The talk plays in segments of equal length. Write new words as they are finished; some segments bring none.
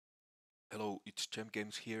Hello, it's Gem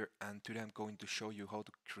Games here, and today I'm going to show you how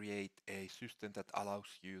to create a system that allows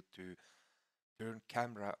you to turn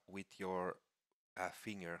camera with your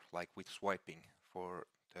finger, like with swiping for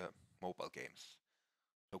the mobile games.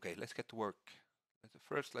 Okay, let's get to work.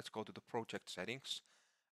 First, let's go to the project settings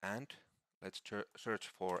and let's search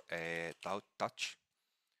for a touch.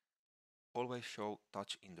 Always show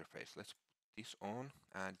touch interface. Let's put this on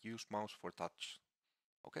and use mouse for touch.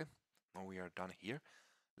 Okay, now we are done here.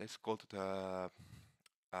 Let's go to the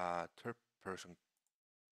third person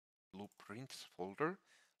blueprints folder.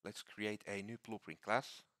 Let's create a new blueprint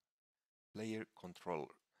class, player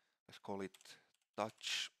controller. Let's call it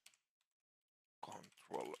touch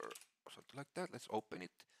controller or something like that. Let's open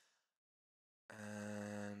it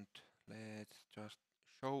and let's just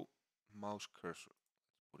show mouse cursor.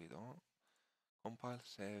 Let's put it on. Compile,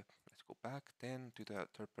 save. Let's go back then to the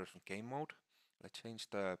third person game mode. Let's change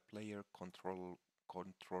the player control.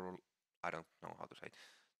 I don't know how to say it,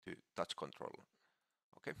 to touch controller.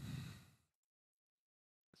 Okay.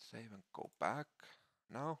 Let's save and go back.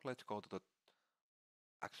 Now let's go to the.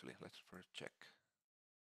 Actually, let's first check.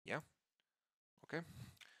 Yeah. Okay.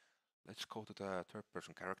 Let's go to the third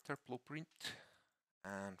person character blueprint.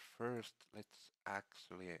 And first, let's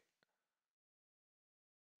actually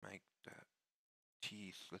make the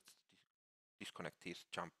teeth. Let's disconnect this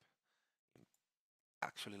jump.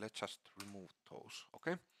 Actually, let's just remove those.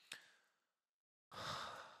 Okay.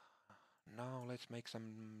 Now let's make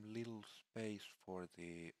some little space for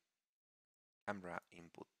the camera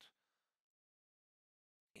input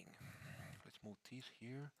thing. Let's move these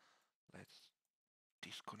here. Let's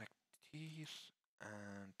disconnect these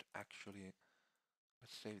and actually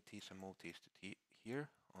let's save these and move these to here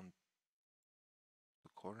on the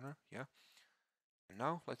corner. Yeah. And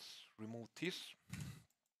now let's remove this.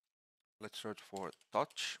 Let's search for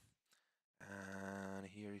touch. And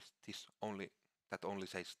here is this only that only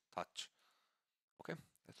says touch. Okay,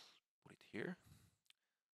 let's put it here.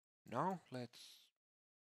 Now let's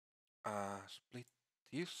split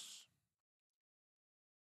this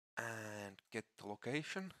and get the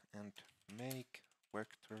location and make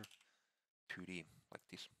vector 2D like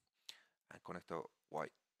this and connect the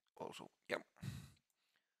white also. Yep.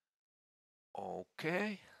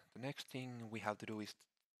 Okay, the next thing we have to do is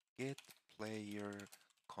get player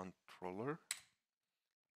controller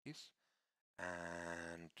this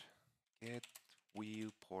and get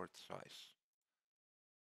viewport size.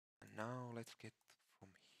 And now let's get from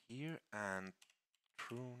here and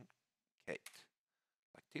truncate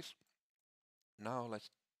like this. Now let's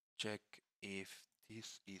check if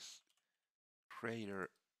this is greater.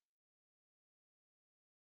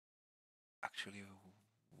 Actually,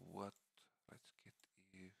 what? Let's get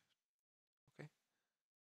if okay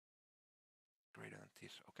greater than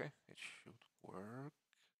this. Okay, it should work.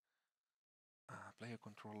 Player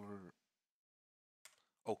controller.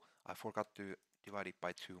 Oh, I forgot to divide it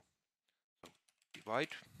by 2. So divide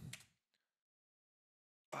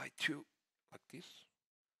by 2 like this.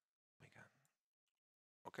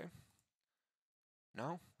 Okay.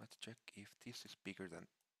 Now let's check if this is bigger than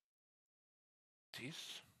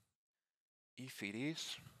this. If it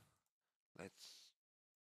is, let's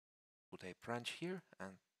put a branch here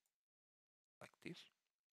and like this.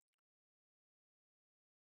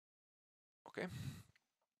 Okay.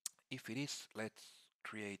 If it is, let's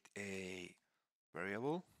create a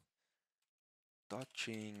variable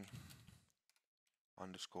touching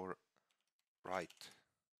underscore right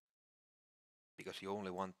because you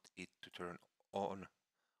only want it to turn on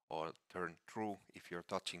or turn true if you're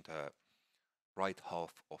touching the right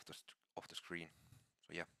half of the screen.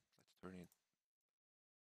 So yeah, let's turn it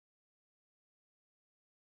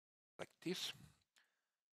like this.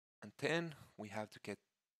 And then we have to get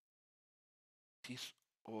this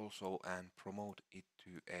also and promote it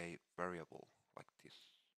to a variable like this.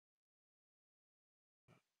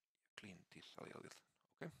 Clean this a little bit.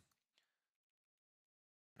 Okay.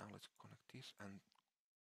 Now let's connect this and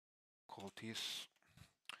call this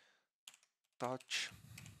touch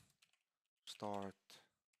start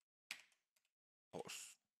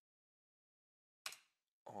pause.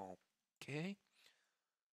 Okay.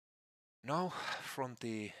 Now from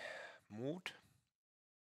the mode,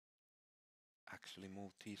 actually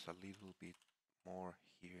move this a little bit more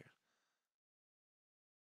here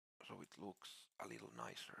so it looks a little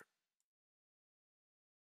nicer.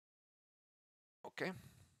 Okay.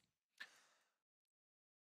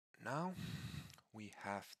 Now we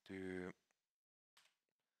have to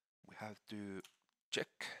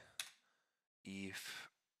check if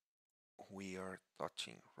we are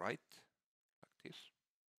touching right like this.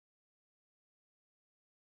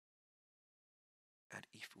 And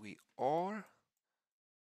if we are,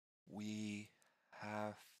 we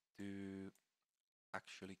have to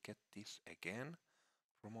actually get this again,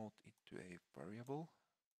 promote it to a variable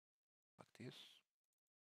like this.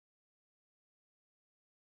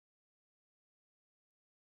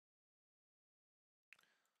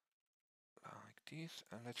 Like this,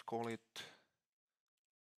 and let's call it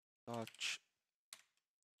touch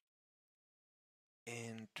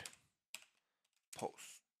end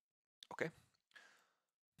pose. Okay.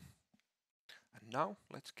 And now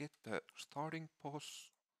let's get the starting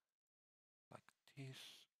pose like this,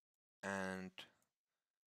 and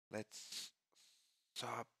let's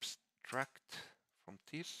subtract from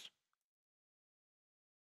this.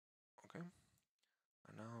 Okay.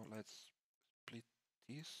 And now let's split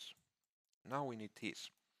this. Now we need this.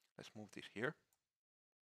 Let's move this here.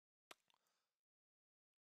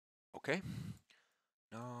 Okay.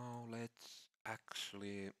 Now let's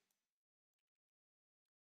actually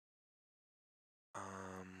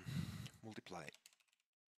multiply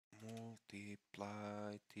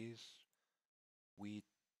this with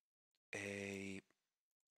a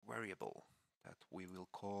variable that we will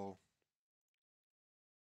call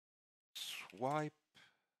swipe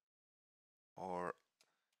or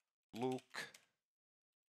look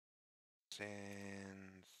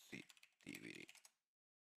sensitivity.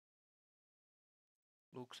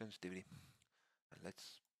 Look sensitivity. And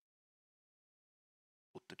let's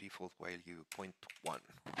put the default value 0.1.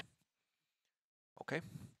 Okay.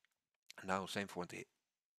 Now same for the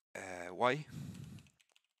y.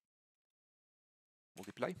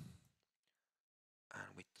 Multiply.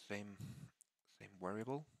 And with same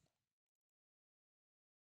variable.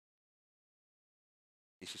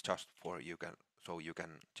 This is just for you can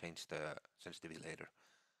change the sensitivity later.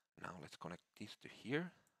 Now let's connect this to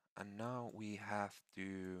here, and now we have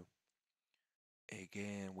to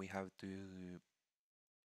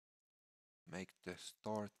make the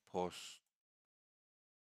start pose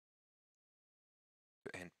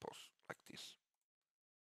to end pose like this.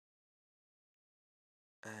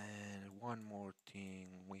 And one more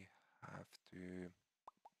thing, we have to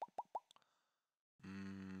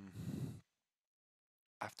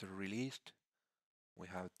after released, we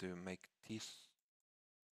have to make this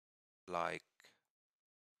like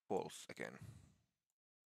false again.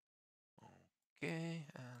 Okay,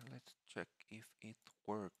 and let's check if it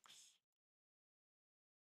works.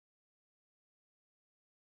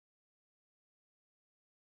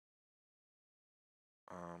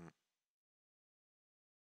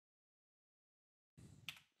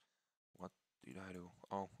 What did I do?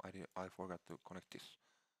 Oh, I forgot to connect this.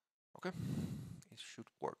 Okay, it should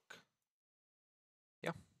work.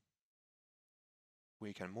 Yeah.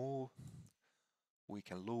 We can move, we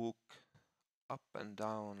can look up and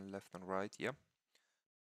down, left and right, yeah.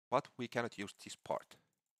 But we cannot use this part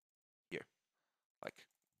here, like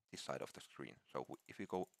this side of the screen. So if we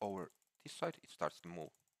go over this side, it starts to move.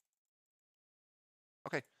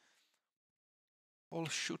 Okay. All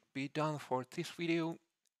should be done for this video.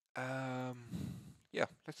 Yeah,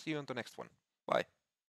 let's see you on the next one. Bye.